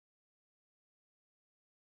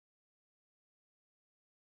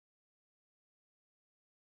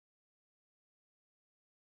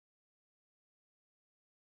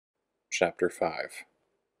Chapter 5.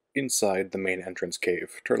 Inside the main entrance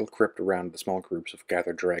cave, Turtle crept around the small groups of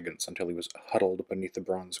gathered dragons until he was huddled beneath the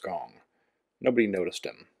bronze gong. Nobody noticed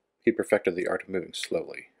him. He perfected the art of moving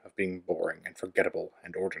slowly, of being boring and forgettable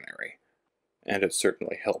and ordinary. And it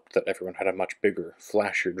certainly helped that everyone had a much bigger,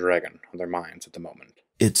 flashier dragon on their minds at the moment.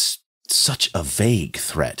 It's such a vague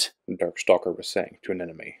threat, Darkstalker was saying to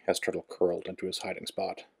Anemone as Turtle curled into his hiding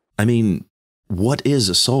spot. I mean, what is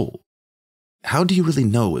a soul? How do you really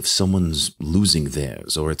know if someone's losing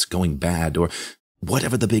theirs, or it's going bad, or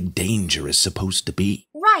whatever the big danger is supposed to be?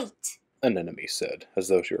 Right, Anemone said, as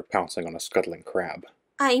though she were pouncing on a scuttling crab.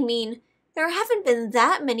 I mean, there haven't been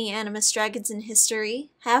that many animus dragons in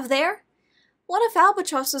history, have there? What if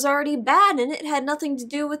Albatross was already bad and it had nothing to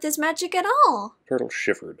do with his magic at all? Turtle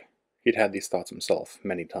shivered. He'd had these thoughts himself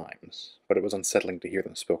many times, but it was unsettling to hear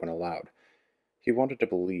them spoken aloud. He wanted to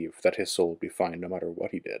believe that his soul would be fine no matter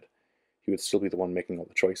what he did. He would still be the one making all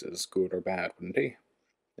the choices, good or bad, wouldn't he?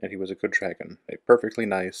 And he was a good dragon, a perfectly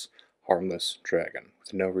nice, harmless dragon,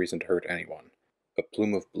 with no reason to hurt anyone. A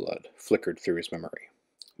plume of blood flickered through his memory.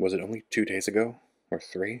 Was it only 2 days ago? Or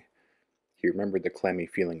 3? He remembered the clammy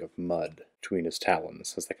feeling of mud between his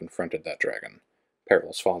talons as they confronted that dragon.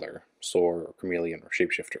 Peril's father, Soar or Chameleon or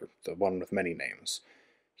Shapeshifter, the one with many names.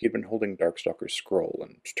 He had been holding Darkstalker's scroll,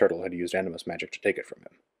 and Turtle had used animus magic to take it from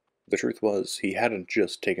him. The truth was, he hadn't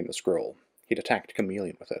just taken the scroll. He'd attacked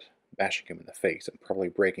Chameleon with it, bashing him in the face and probably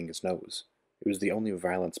breaking his nose. It was the only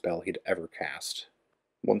violent spell he'd ever cast.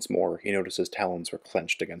 Once more, he noticed his talons were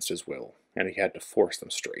clenched against his will, and he had to force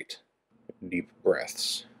them straight. Deep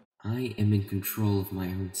breaths. I am in control of my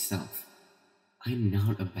own self. I'm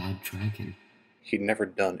not a bad dragon. He'd never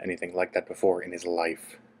done anything like that before in his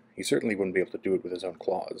life. He certainly wouldn't be able to do it with his own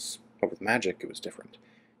claws, but with magic it was different.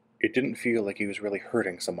 It didn't feel like he was really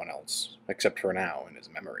hurting someone else, except for now in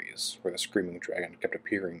his memories, where the screaming dragon kept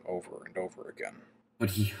appearing over and over again.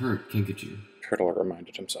 But he hurt Kinkajou. Turtle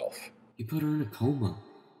reminded himself. He put her in a coma.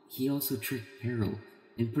 He also tricked Peril,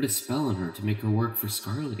 and put a spell on her to make her work for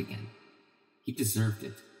Scarlet again. He deserved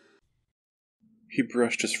it. He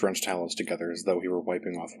brushed his French talons together as though he were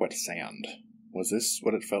wiping off wet sand. Was this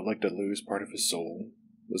what it felt like to lose part of his soul?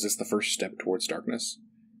 Was this the first step towards darkness?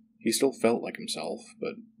 He still felt like himself,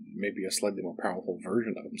 but maybe a slightly more powerful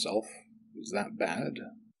version of himself. Was that bad?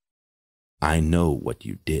 I know what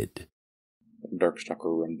you did.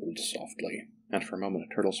 Darkstalker rumbled softly, and for a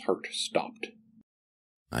moment Turtle's heart stopped.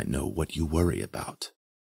 I know what you worry about.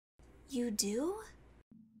 You do?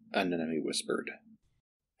 Anemone whispered.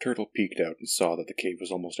 Turtle peeked out and saw that the cave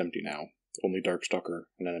was almost empty now. Only Darkstalker,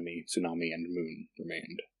 Anemone, Tsunami, and Moon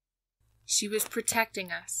remained. She was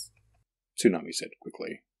protecting us. Tsunami said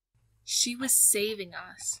quickly. She was saving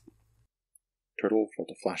us. Turtle felt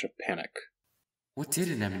a flash of panic. What did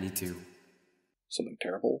Anemone do? Something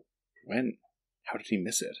terrible? When? How did he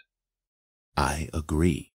miss it? I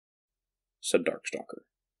agree, said Darkstalker.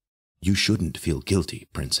 You shouldn't feel guilty,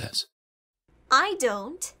 Princess. I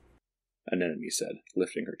don't. Anemone said,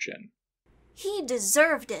 lifting her chin. He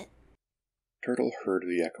deserved it. Turtle heard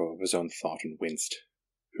the echo of his own thought and winced.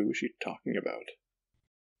 Who was she talking about?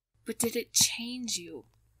 But did it change you?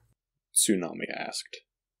 Tsunami asked.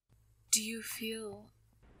 Do you feel...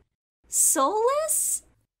 soulless?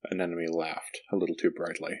 Anemone laughed, a little too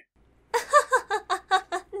brightly.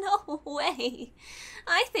 No way.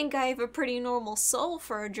 I think I have a pretty normal soul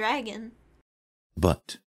for a dragon.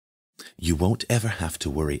 But you won't ever have to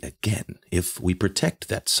worry again if we protect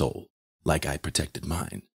that soul, like I protected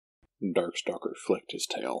mine. Darkstalker flicked his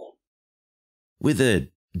tail. With a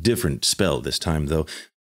different spell this time, though.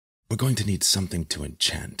 We're going to need something to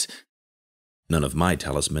enchant. None of my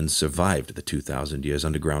talismans survived the 2,000 years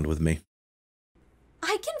underground with me.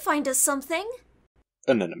 I can find us something,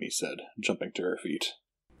 Anemone said, jumping to her feet.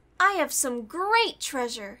 I have some great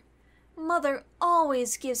treasure. Mother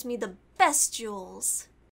always gives me the best jewels.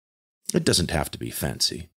 It doesn't have to be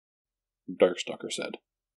fancy, Darkstalker said.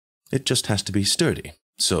 It just has to be sturdy,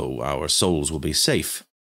 so our souls will be safe.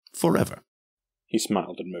 Forever. He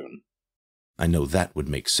smiled at Moon. I know that would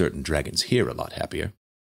make certain dragons here a lot happier.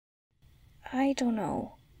 I don't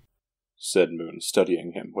know, said Moon,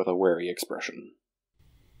 studying him with a wary expression.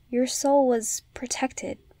 Your soul was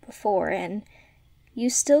protected before, and you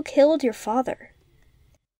still killed your father.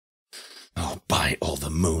 Oh, by all the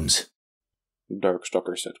moons!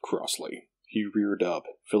 Darkstalker said crossly. He reared up,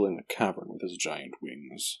 filling the cavern with his giant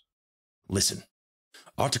wings. Listen,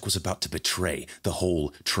 Arctic was about to betray the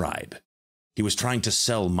whole tribe. He was trying to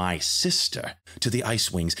sell my sister to the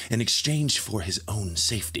Ice Wings in exchange for his own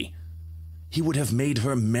safety. He would have made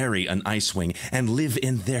her marry an Ice Wing and live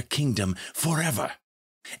in their kingdom forever.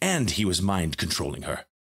 And he was mind-controlling her.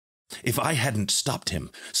 If I hadn't stopped him,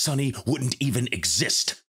 Sunny wouldn't even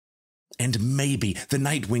exist. And maybe the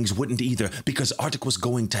Nightwings wouldn't either, because Arctic was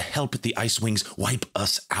going to help the Icewings wipe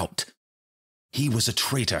us out. He was a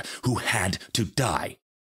traitor who had to die.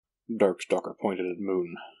 Darkstalker pointed at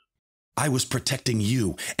Moon. I was protecting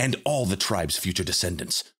you and all the tribe's future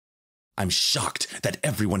descendants. I'm shocked that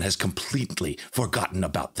everyone has completely forgotten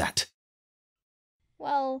about that.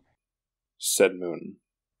 Well, said Moon.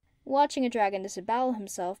 Watching a dragon disembowel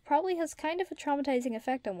himself probably has kind of a traumatizing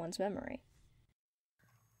effect on one's memory.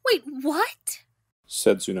 Wait, what?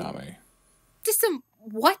 Said Tsunami.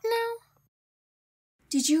 What now?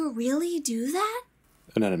 Did you really do that?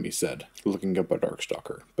 Anemone said, looking up at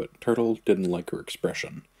Darkstalker, but Turtle didn't like her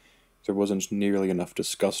expression. There wasn't nearly enough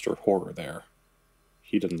disgust or horror there.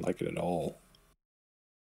 He didn't like it at all.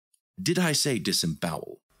 Did I say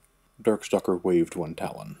disembowel? Darkstalker waved one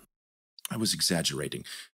talon. I was exaggerating.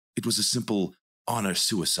 It was a simple honor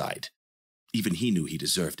suicide. Even he knew he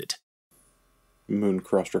deserved it. Moon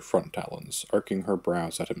crossed her front talons, arcing her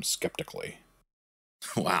brows at him skeptically.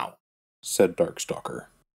 Wow, said Darkstalker.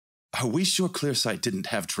 Are we sure Clearsight didn't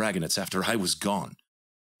have dragonets after I was gone?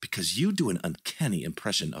 Because you do an uncanny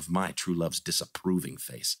impression of my true love's disapproving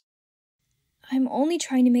face. I'm only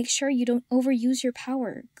trying to make sure you don't overuse your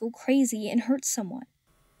power, go crazy, and hurt someone.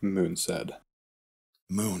 Moon said.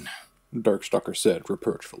 Moon, Darkstalker said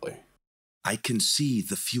reproachfully. I can see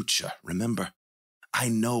the future, remember? I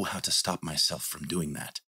know how to stop myself from doing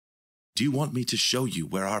that. Do you want me to show you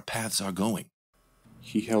where our paths are going?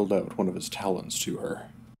 He held out one of his talons to her.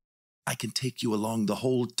 I can take you along the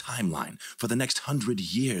whole timeline for the next 100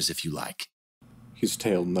 years if you like. His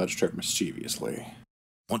tail nudged her mischievously.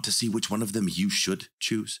 Want to see which one of them you should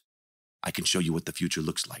choose? I can show you what the future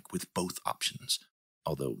looks like with both options.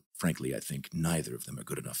 Although, frankly, I think neither of them are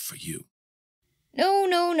good enough for you.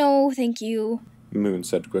 No, thank you. Moon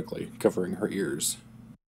said quickly, covering her ears.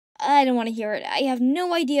 I don't want to hear it. I have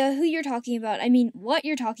no idea who you're talking about. I mean, what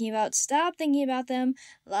you're talking about. Stop thinking about them.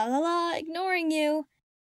 La la la, ignoring you.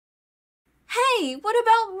 Hey, what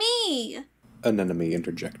about me? Anemone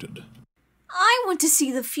interjected. I want to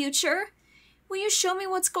see the future. Will you show me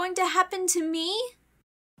what's going to happen to me?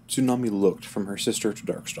 Tsunami looked from her sister to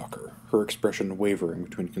Darkstalker, her expression wavering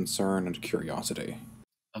between concern and curiosity.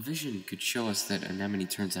 A vision could show us that Anemone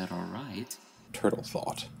turns out alright. Turtle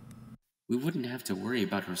thought. We wouldn't have to worry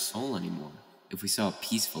about her soul anymore if we saw a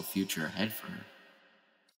peaceful future ahead for her.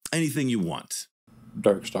 Anything you want,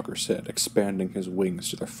 Darkstalker said, expanding his wings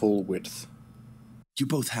to their full width. You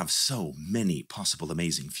both have so many possible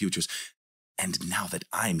amazing futures, and now that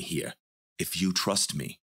I'm here, if you trust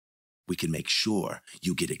me, we can make sure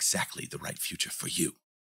you get exactly the right future for you.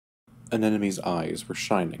 Anemone's eyes were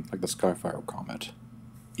shining like the Skyfire comet.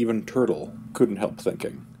 Even Turtle couldn't help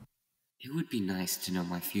thinking. It would be nice to know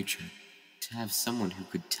my future, to have someone who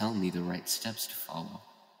could tell me the right steps to follow,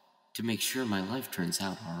 to make sure my life turns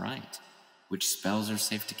out alright, which spells are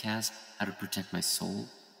safe to cast, how to protect my soul, and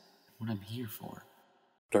what I'm here for.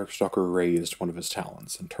 Darkstalker raised one of his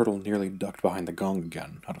talons, and Turtle nearly ducked behind the gong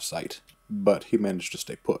again, out of sight. But he managed to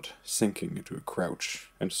stay put, sinking into a crouch,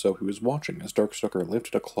 and so he was watching as Darkstalker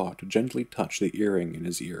lifted a claw to gently touch the earring in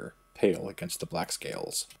his ear, pale against the black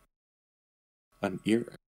scales. An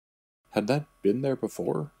earring? Had that been there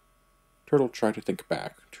before? Turtle tried to think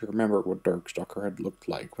back, to remember what Darkstalker had looked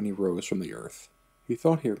like when he rose from the earth. He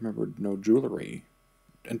thought he remembered no jewelry.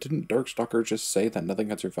 And didn't Darkstalker just say that nothing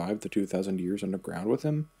had survived the 2,000 years underground with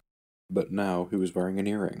him? But now he was wearing an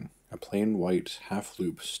earring, a plain white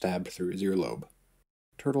half-loop stabbed through his earlobe.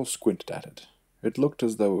 Turtle squinted at it. It looked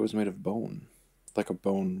as though it was made of bone, like a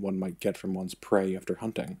bone one might get from one's prey after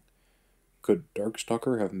hunting. Could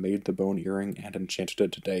Darkstalker have made the bone earring and enchanted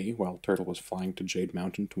it today while Turtle was flying to Jade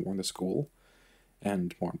Mountain to warn the school?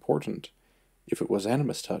 And, more important, if it was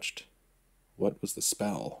animus-touched, what was the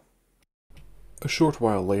spell? A short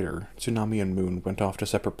while later, Tsunami and Moon went off to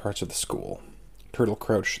separate parts of the school. Turtle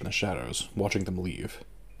crouched in the shadows, watching them leave.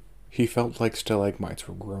 He felt like stalagmites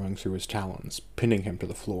were growing through his talons, pinning him to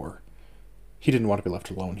the floor. He didn't want to be left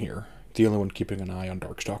alone here, the only one keeping an eye on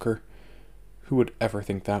Darkstalker. Who would ever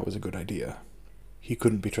think that was a good idea? He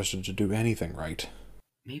couldn't be trusted to do anything right.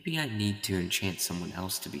 Maybe I need to enchant someone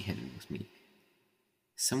else to be hidden with me.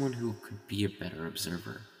 Someone who could be a better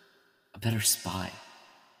observer, a better spy,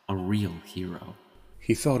 a real hero.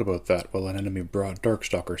 He thought about that while an enemy brought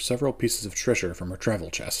Darkstalker several pieces of treasure from her travel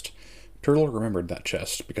chest. Turtle remembered that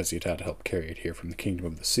chest because he'd had to help carry it here from the Kingdom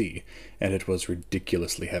of the Sea, and it was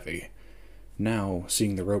ridiculously heavy. Now,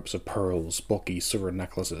 seeing the ropes of pearls, bulky silver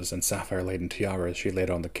necklaces, and sapphire-laden tiaras she laid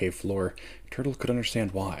on the cave floor, Turtle could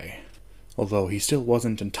understand why. although he still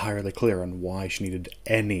wasn't entirely clear on why she needed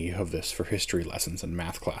any of this for history lessons and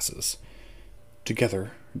math classes.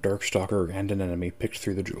 Together, Darkstalker and Anemone picked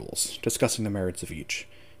through the jewels, discussing the merits of each.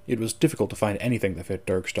 It was difficult to find anything that fit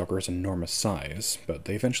Darkstalker's enormous size, but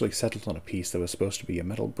they eventually settled on a piece that was supposed to be a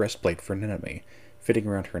metal breastplate for Anemone, fitting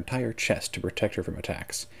around her entire chest to protect her from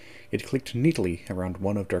attacks. It clicked neatly around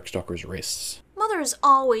one of Darkstalker's wrists. Mother's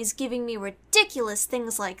always giving me ridiculous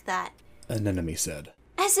things like that. Anemone said.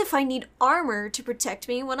 As if I need armor to protect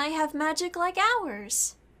me when I have magic like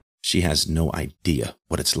ours. She has no idea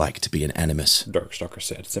what it's like to be an animus, Darkstalker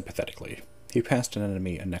said sympathetically. He passed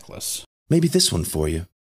Anemone a necklace. Maybe this one for you.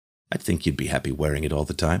 I think you'd be happy wearing it all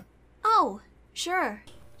the time. Oh, sure,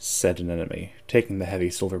 said Anemone, taking the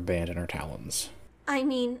heavy silver band in her talons. I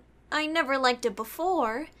mean, I never liked it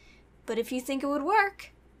before, but if you think it would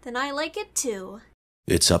work, then I like it too.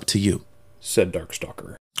 It's up to you, said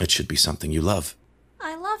Darkstalker. It should be something you love.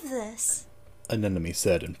 I love this, Anemone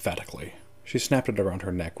said emphatically. She snapped it around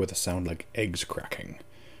her neck with a sound like eggs cracking.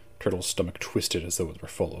 Turtle's stomach twisted as though it were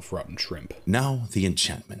full of rotten shrimp. Now the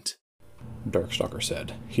enchantment, Darkstalker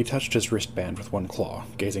said. He touched his wristband with one claw,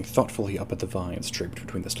 gazing thoughtfully up at the vines draped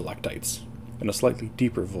between the stalactites. In a slightly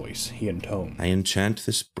deeper voice, he intoned, I enchant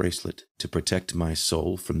this bracelet to protect my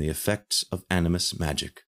soul from the effects of animus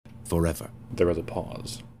magic, forever. There was a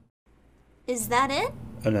pause. Is that it?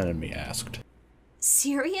 Anemone asked.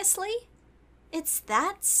 Seriously? It's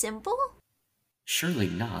that simple? Surely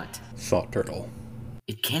not. Thought Turtle.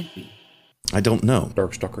 It can't be. I don't know.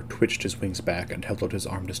 Darkstalker twitched his wings back and held out his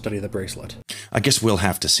arm to study the bracelet. I guess we'll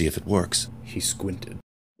have to see if it works. He squinted.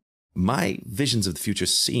 My visions of the future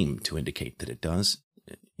seem to indicate that it does.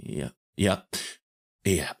 Yeah.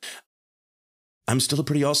 I'm still a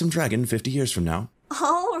pretty awesome dragon 50 years from now.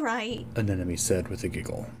 All right. Anemone said with a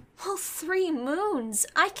giggle. Well, 3 moons.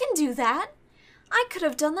 I can do that. I could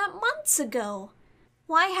have done that months ago.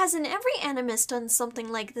 Why hasn't every animist done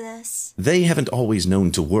something like this? They haven't always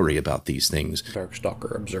known to worry about these things,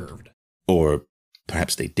 Darkstalker observed. Or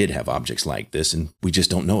perhaps they did have objects like this and we just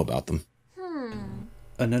don't know about them.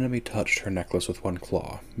 Anemone touched her necklace with one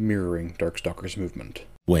claw, mirroring Darkstalker's movement.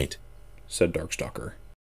 Wait, said Darkstalker.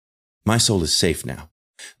 My soul is safe now.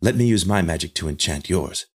 Let me use my magic to enchant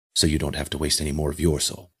yours, so you don't have to waste any more of your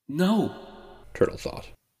soul. No! Turtle thought.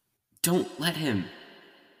 Don't let him.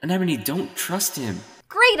 Anemone, don't trust him.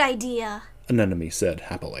 Great idea! Anemone said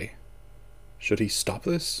happily. Should he stop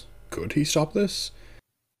this? Could he stop this?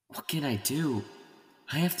 What can I do?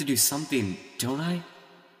 I have to do something, don't I?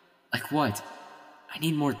 Like what? I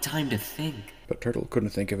need more time to think. But Turtle couldn't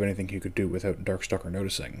think of anything he could do without Darkstalker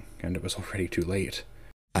noticing, and it was already too late.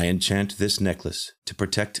 I enchant this necklace to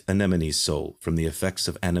protect Anemone's soul from the effects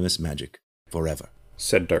of animus magic, forever,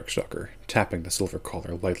 said Darkstalker, tapping the silver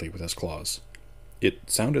collar lightly with his claws. It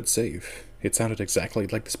sounded safe. It sounded exactly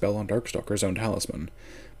like the spell on Darkstalker's own talisman,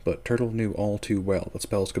 but Turtle knew all too well that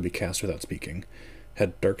spells could be cast without speaking.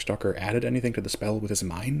 Had Darkstalker added anything to the spell with his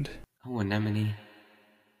mind? Oh, Anemone.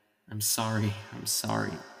 I'm sorry.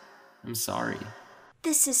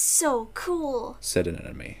 This is so cool, said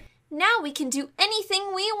Anemone. Now we can do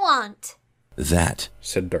anything we want. That,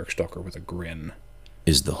 said Darkstalker with a grin,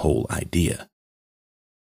 is the whole idea.